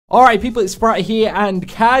Alright people, it's Spratt here, and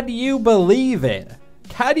can you believe it?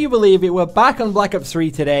 Can you believe it? We're back on Black Ops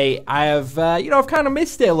 3 today. I've kind of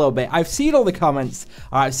missed it a little bit. I've seen all the comments,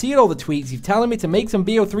 I've seen all the tweets. You're telling me to make some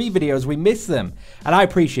BO3 videos. We missed them, and I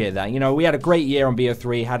appreciate that. You know, we had a great year on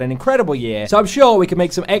BO3, had an incredible year. So I'm sure we can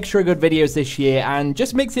make some extra good videos this year and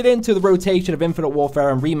just mix it into the rotation of Infinite Warfare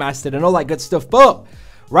and Remastered and all that good stuff. But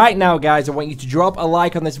right now, guys, I want you to drop a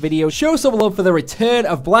like on this video. Show some love for the return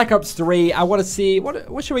of Black Ops 3. I want to see,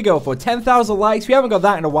 what should we go for? 10,000 likes? We haven't got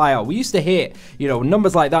that in a while. We used to hit,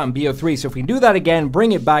 numbers like that in BO3. So if we can do that again,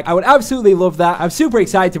 bring it back, I would absolutely love that. I'm super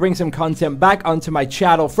excited to bring some content back onto my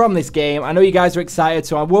channel from this game. I know you guys are excited,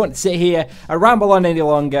 so I won't sit here and ramble on any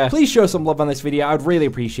longer. Please show some love on this video. I'd really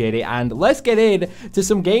appreciate it. And let's get into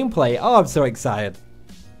some gameplay. Oh, I'm so excited.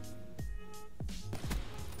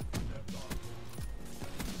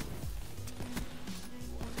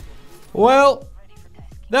 Well,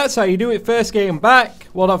 that's how you do it. First game back.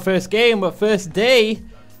 Well, not first game, but first day.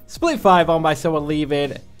 Split 5 on by someone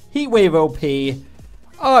leaving. Heatwave OP.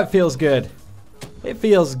 Oh, it feels good. It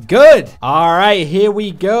feels good. All right, here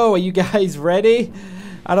we go. Are you guys ready?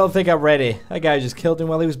 I don't think I'm ready. That guy just killed him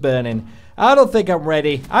while he was burning. I don't think I'm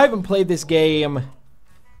ready. I haven't played this game.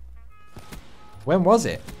 When was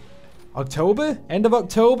it? October? End of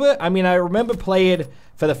October? I mean, I remember playing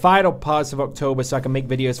for the final parts of October so I can make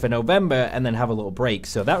videos for November and then have a little break.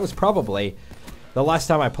 So that was probably the last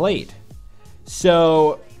time I played.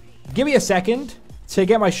 So give me a second to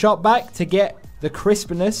get my shot back, to get the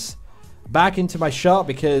crispness back into my shot,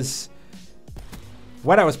 because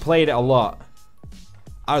when I was playing it a lot,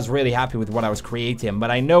 I was really happy with what I was creating.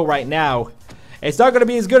 But I know right now it's not going to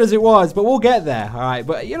be as good as it was, but we'll get there. All right,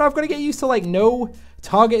 but I've got to get used to like no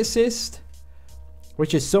target assist,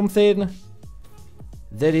 which is something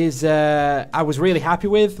that is I was really happy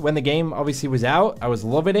with when the game obviously was out. I was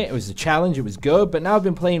loving it. It was a challenge. It was good. But now I've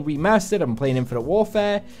been playing Remastered. I'm playing Infinite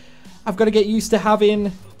Warfare. I've got to get used to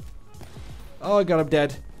having... Oh, God, I'm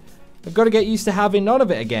dead. I've got to get used to having none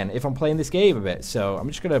of it again if I'm playing this game a bit. So I'm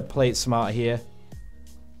just going to play it smart here.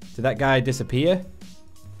 Did that guy disappear?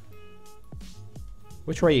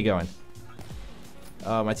 Which way are you going?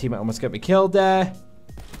 Oh, my teammate almost got me killed there.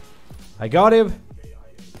 I got him.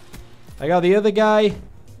 I got the other guy.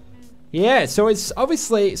 Yeah, so it's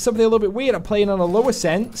obviously something a little bit weird. I'm playing on a lower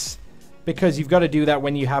sense because you've got to do that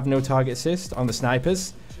when you have no target assist on the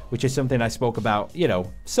snipers, which is something I spoke about,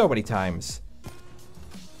 so many times.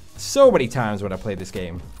 So many times when I played this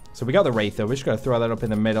game. So we got the Wraith, though. We're just going to throw that up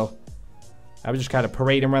in the middle. I'm just kind of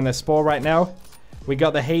parading around their spawn right now. We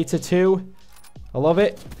got the Hater, too. I love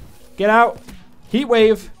it. Get out.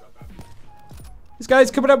 Heatwave. This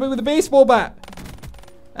guy's coming at me with a baseball bat.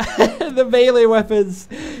 The melee weapons,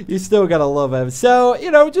 you still gotta love them. So,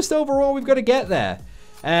 just overall, we've got to get there.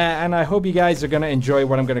 And I hope you guys are gonna enjoy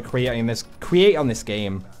what I'm gonna create on this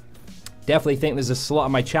game. Definitely think there's a slot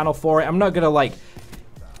on my channel for it. I'm not gonna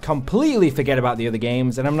completely forget about the other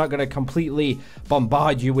games, and I'm not gonna completely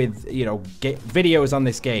bombard you with videos on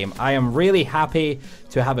this game. I am really happy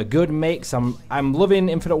to have a good mix. I'm loving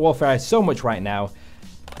Infinite Warfare so much right now.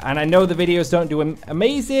 And I know the videos don't do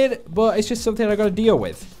amazing, but it's just something I gotta deal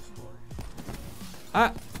with.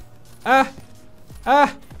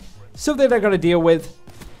 Something I gotta deal with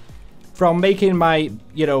from making my,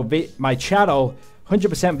 my channel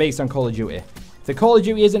 100% based on Call of Duty. If the Call of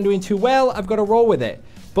Duty isn't doing too well, I've got to roll with it.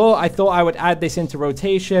 But I thought I would add this into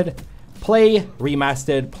rotation, play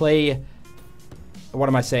Remastered, play... What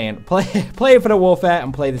am I saying? Play Infinite Warfare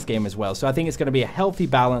and play this game as well. So I think it's going to be a healthy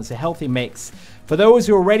balance, a healthy mix. For those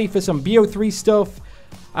who are ready for some BO3 stuff,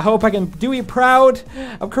 I hope I can do you proud.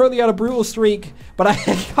 I'm currently on a brutal streak, but I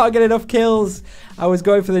can't get enough kills. I was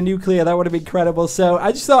going for the nuclear. That would have been incredible. So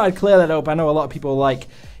I just thought I'd clear that up. I know a lot of people are like,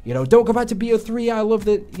 don't go back to BO3. I love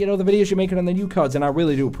the videos you're making on the new cards, and I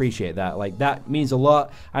really do appreciate that. That means a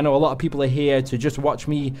lot. I know a lot of people are here to just watch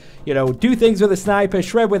me, do things with a sniper,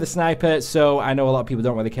 shred with a sniper. So I know a lot of people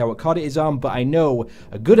don't really care what card it is on, but I know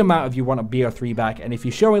a good amount of you want a BO3 back. And if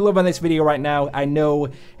you're showing love on this video right now, I know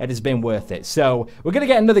it has been worth it. So we're going to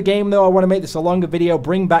get another game, though. I want to make this a longer video,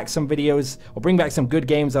 bring back some videos, or bring back some good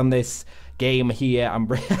games on this game here. I'm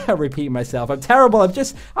repeating myself. I'm terrible. I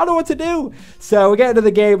don't know what to do. So we're getting to the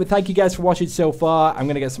game, but thank you guys for watching so far. I'm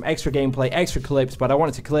going to get some extra gameplay, extra clips, but I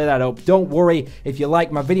wanted to clear that up. Don't worry if you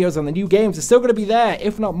like my videos on the new games. They're still going to be there,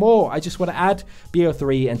 if not more. I just want to add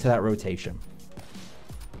BO3 into that rotation.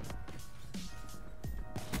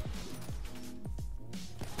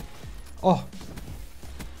 Oh,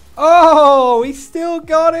 he still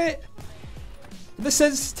got it. The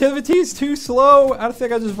sensitivity is too slow. I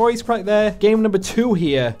think I just voice cracked there. Game number 2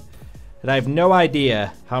 here. And I have no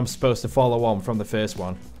idea how I'm supposed to follow on from the first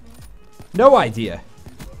one. No idea.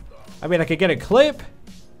 I mean, I could get a clip.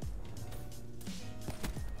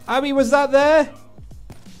 I mean, was that there?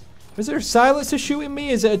 Was there a silencer shooting me?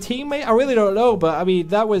 Is it a teammate? I really don't know, but I mean,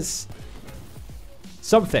 that was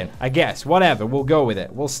something, I guess. Whatever, we'll go with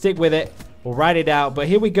it. We'll stick with it. We'll write it out. But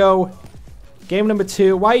here we go. Game number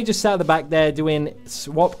 2. Why are you just sat at the back there doing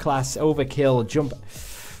swap class, overkill, jump?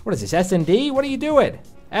 What is this, S&D? What are you doing?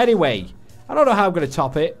 Anyway, I don't know how I'm going to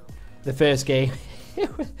top it. The first game.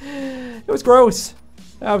 It was gross.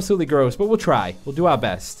 Absolutely gross, but we'll try. We'll do our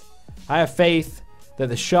best. I have faith that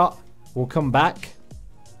the shot will come back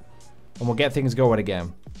and we'll get things going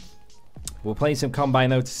again. We're playing some Combine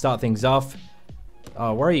though to start things off.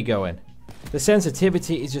 Oh, where are you going? The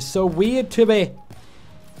sensitivity is just so weird to me.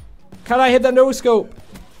 Can I hit that no scope?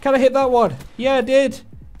 Can I hit that one? Yeah, I did.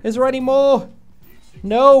 Is there any more?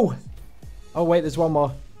 No. Oh, wait, there's one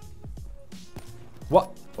more.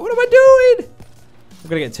 What? What am I doing? I'm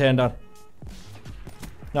gonna get turned on.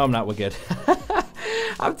 No, I'm not. We're good.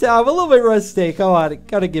 I'm a little bit rusty. Come on,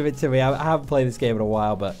 gotta give it to me. I haven't played this game in a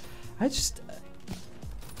while, but I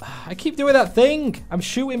keep doing that thing. I'm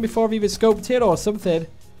shooting before I've even scoped it or something.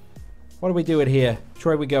 What are we doing here? Which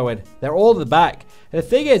way are we going? They're all to the back. And the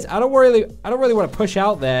thing is, I don't really want to push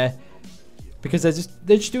out there because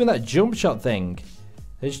they're just doing that jump shot thing.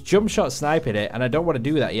 They're just jump shot sniping it, and I don't want to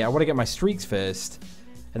do that yet. I want to get my streaks first,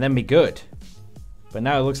 and then be good. But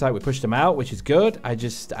now it looks like we pushed them out, which is good. I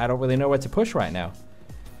don't really know where to push right now.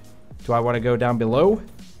 Do I want to go down below?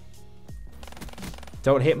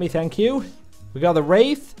 Don't hit me, thank you. We got the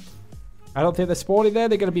Wraith. I don't think they're spawning there.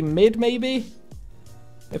 They're going to be mid, maybe.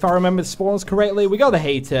 If I remember the spawns correctly. We got the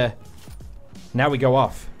Hater. Now we go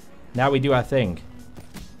off. Now we do our thing.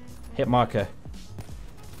 Hit marker.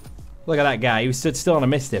 Look at that guy. He stood still and I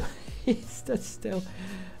missed him. He stood still.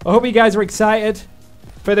 I hope you guys are excited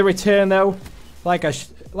for the return, though. Like I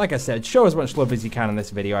said, show as much love as you can in this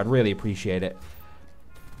video. I'd really appreciate it.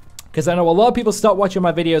 Because I know a lot of people stopped watching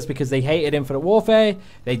my videos because they hated Infinite Warfare.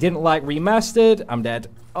 They didn't like Remastered. I'm dead.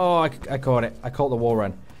 Oh, I caught it. I caught the wall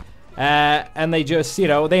run. And they just, you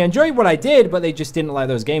know, they enjoyed what I did, but they just didn't like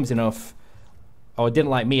those games enough. Or didn't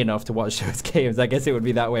like me enough to watch those games. I guess it would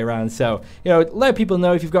be that way around. So, you know, let people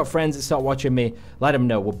know if you've got friends that start watching me. Let them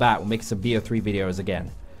know. We're back. We'll make some BO3 videos again.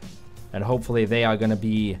 And hopefully they are going to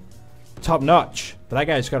be top notch. But that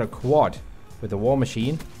guy's got a quad with a war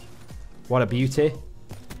machine. What a beauty.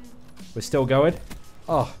 We're still going.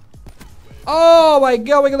 Oh. Oh my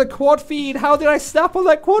god, we got the quad feed. How did I snap on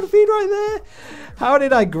that quad feed right there? How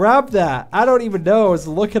did I grab that? I don't even know. I was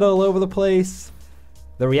looking all over the place.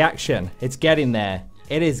 The reaction. It's getting there.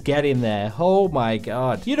 It is getting there. Oh my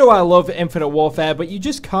god. You know I love Infinite Warfare, but you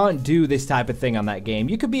just can't do this type of thing on that game.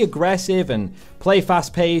 You could be aggressive and play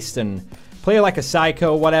fast-paced and play like a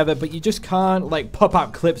psycho, whatever, but you just can't, like, pop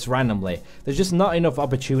out clips randomly. There's just not enough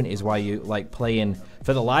opportunities while you, like, playing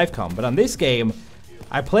for the live comm. But on this game,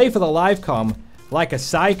 I play for the live comm like a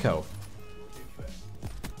psycho.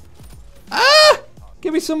 Ah!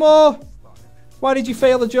 Give me some more. Why did you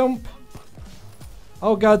fail the jump?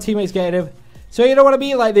 Oh, God, teammates getting him. So, you know what I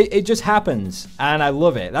mean? Like, it just happens, and I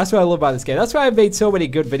love it. That's what I love about this game. That's why I've made so many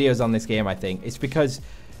good videos on this game, I think. It's because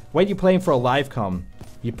when you're playing for a live comm,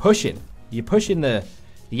 you're pushing. You're pushing the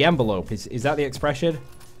envelope. Is that the expression?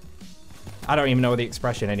 I don't even know the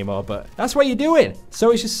expression anymore, but that's what you're doing.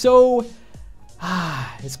 So it's just so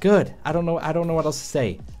it's good. I don't know what else to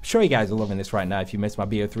say. I'm sure you guys are loving this right now if you missed my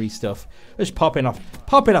BO3 stuff. Just popping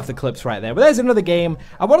off the clips right there. But there's another game.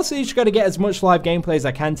 I want to see just got to get as much live gameplay as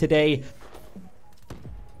I can today.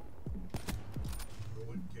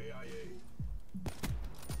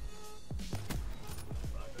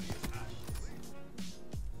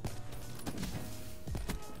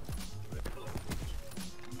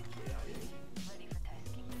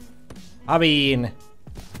 I mean,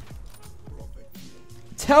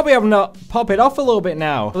 tell me I'm not popping off a little bit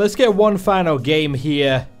now. Let's get one final game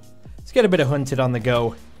here. Let's get a bit of hunted on the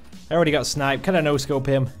go. I already got sniped. Can I no-scope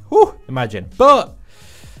him? Whew, imagine. But,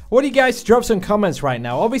 what do you guys drop some comments right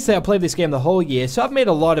now? Obviously, I played this game the whole year, so I've made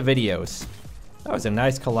a lot of videos. That was a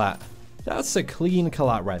nice collat. That's a clean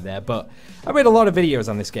collat right there, but I made a lot of videos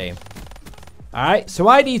on this game. Alright, so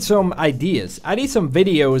I need some ideas. I need some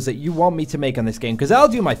videos that you want me to make on this game, because I'll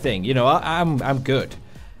do my thing. You know, I'm good.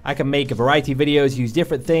 I can make a variety of videos, use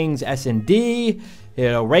different things, S&D, you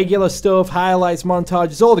know, regular stuff, highlights,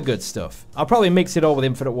 montages, all the good stuff. I'll probably mix it all with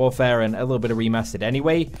Infinite Warfare and a little bit of Remastered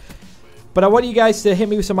anyway. But I want you guys to hit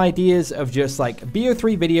me with some ideas of just like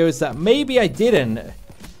BO3 videos that maybe I didn't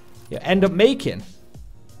end up making.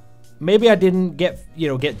 Maybe I didn't get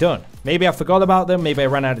done. Maybe I forgot about them. Maybe I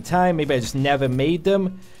ran out of time. Maybe I just never made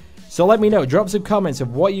them. So let me know. Drop some comments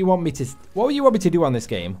of what you want me to do on this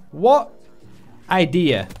game. What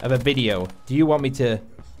idea of a video do you want me to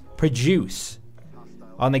produce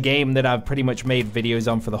on the game that I've pretty much made videos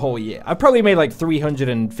on for the whole year? I've probably made like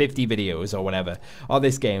 350 videos or whatever on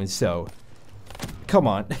this game, so come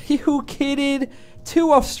on. You kidding?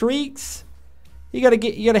 2 off streaks? You gotta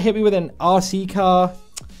hit me with an RC car.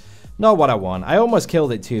 Not what I want. I almost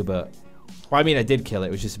killed it too, but well, I mean I did kill it.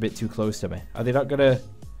 It was just a bit too close to me. Are they not gonna?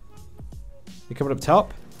 They're coming up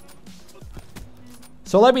top.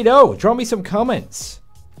 So let me know. Drop me some comments.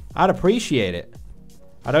 I'd appreciate it.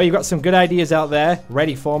 I know you've got some good ideas out there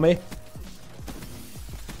ready for me.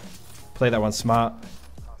 Play that one smart.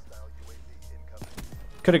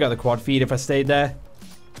 Could have got the quad feed if I stayed there.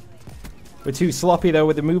 We're too sloppy though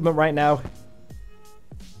with the movement right now.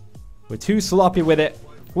 We're too sloppy with it.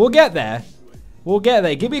 We'll get there. We'll get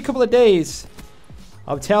there. Give me a couple of days.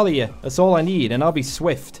 I'll tell you. That's all I need. And I'll be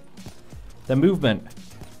swift. The movement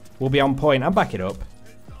will be on point. I'm backing up.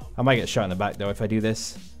 I might get shot in the back though if I do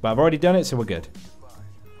this. But I've already done it, so we're good.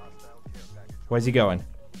 Where's he going?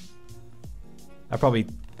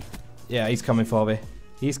 Yeah, he's coming for me.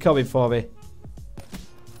 He's coming for me.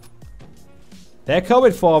 They're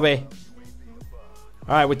coming for me.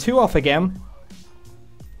 Alright, we're 2 off again.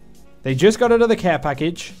 They just got another care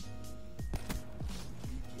package.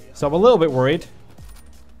 So I'm a little bit worried.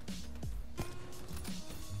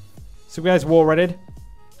 Some guys wall readied.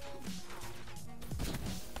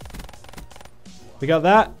 We got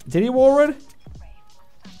that. Did he wall run?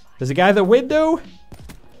 There's a guy at the window.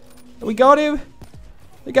 We got him.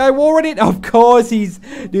 The guy wall readied. Of course he's...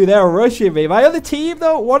 Dude, they're rushing me. My other team,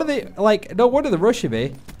 though, what are they... Like, no wonder they're rushing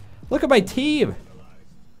me. Look at my team.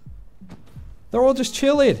 They're all just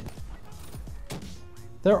chilling.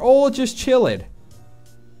 They're all just chilling.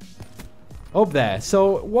 Up there.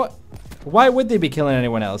 So, what... Why would they be killing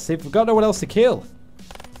anyone else? They've got no one else to kill.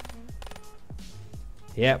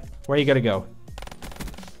 Yep. Where are you gonna go?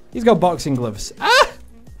 He's got boxing gloves. Ah!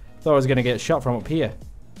 Thought I was gonna get shot from up here.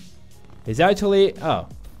 He's actually... Oh.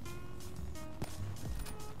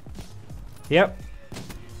 Yep.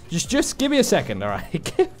 Just give me a second, alright?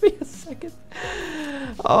 Give me a second.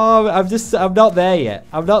 Oh, I'm not there yet.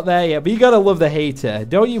 I'm not there yet. But you gotta love the hater.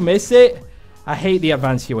 Don't you miss it? I hate the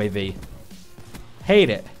advanced UAV.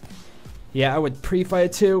 Hate it. Yeah, I would pre-fire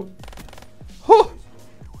too. Whew.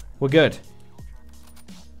 We're good.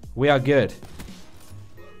 We are good.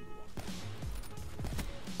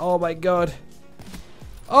 Oh my god.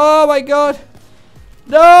 Oh my god.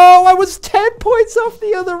 No, I was 10 points off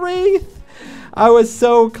the other Wraith. I was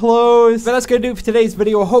so close. But that's going to do it for today's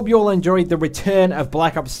video. I hope you all enjoyed the return of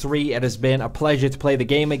Black Ops 3. It has been a pleasure to play the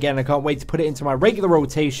game again. I can't wait to put it into my regular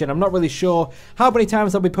rotation. I'm not really sure how many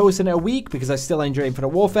times I'll be posting it a week because I still enjoy Infinite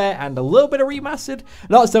Warfare and a little bit of Remastered.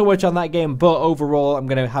 Not so much on that game, but overall, I'm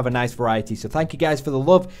going to have a nice variety. So thank you guys for the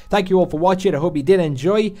love. Thank you all for watching. I hope you did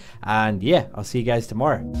enjoy. And yeah, I'll see you guys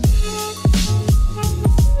tomorrow.